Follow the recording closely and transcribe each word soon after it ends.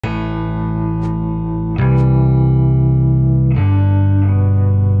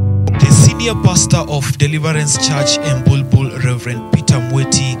Senior Pastor of Deliverance Church Embulbul, Reverend Peter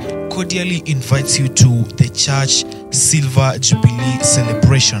Mweti, cordially invites you to the church Silver Jubilee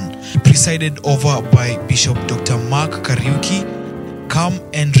celebration, presided over by Bishop Dr. Mark Kariuki. Come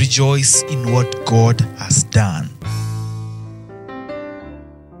and rejoice in what God has done.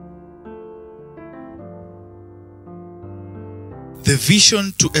 The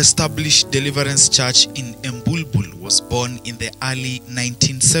vision to establish Deliverance Church in Embulbul was born in the early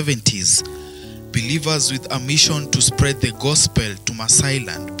 1970s. Believers with a mission to spread the gospel to Maasai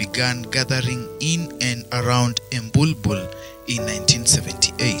land began gathering in and around Embulbul in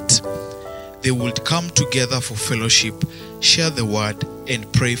 1978. They would come together for fellowship, share the word, and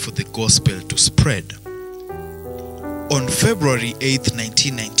pray for the gospel to spread. On February 8,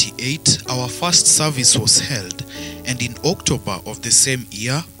 1998, our first service was held, and in October of the same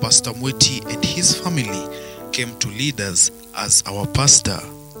year, Pastor Mweti and his family came to lead us as our pastor.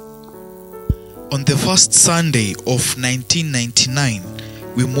 On the first Sunday of 1999,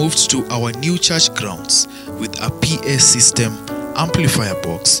 we moved to our new church grounds with a PA system, amplifier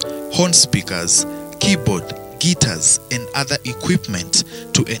box, horn speakers, keyboard, guitars, and other equipment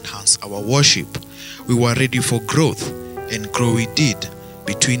to enhance our worship. We were ready for growth, and grow we did.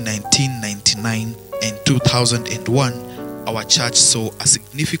 Between 1999 and 2001, our church saw a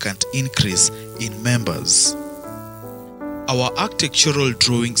significant increase in members. Our architectural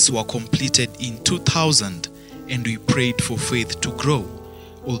drawings were completed in 2000, and we prayed for faith to grow.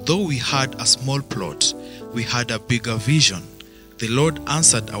 Although we had a small plot, we had a bigger vision. The Lord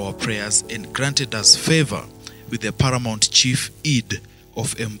answered our prayers and granted us favor with the paramount chief Id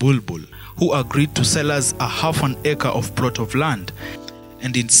of Embulbul, who agreed to sell us a half an acre of plot of land.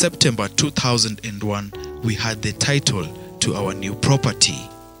 And in September 2001, we had the title to our new property.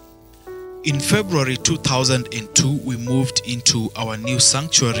 In February 2002, we moved into our new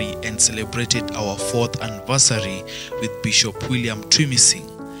sanctuary and celebrated our 4th anniversary with Bishop William Trimising.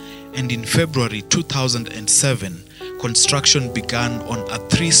 And in February 2007, construction began on a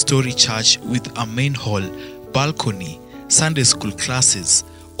 3-story church with a main hall, balcony, Sunday school classes,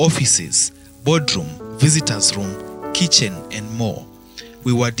 offices, boardroom, visitors room, kitchen, and more.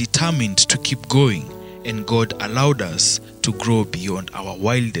 We were determined to keep going, and God allowed us to grow beyond our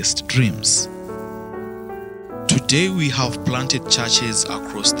wildest dreams. Today we have planted churches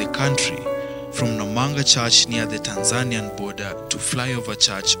across the country, from Namanga Church near the Tanzanian border to Flyover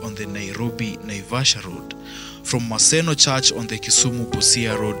Church on the Nairobi-Naivasha Road, from Maseno Church on the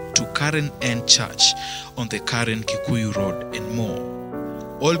Kisumu-Busia Road to Karen N Church on the Karen-Kikuyu Road, and more.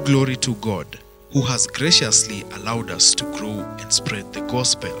 All glory to God, who has graciously allowed us to grow and spread the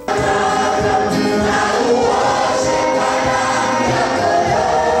gospel.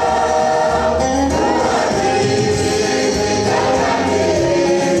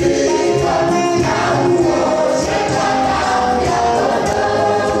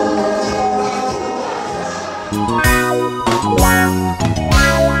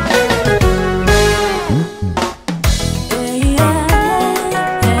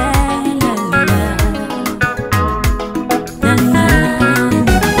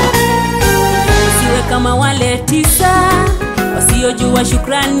 Kama wale 9 wasiojua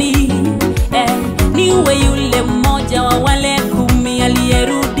shukrani, niwe yule mmoja wa wale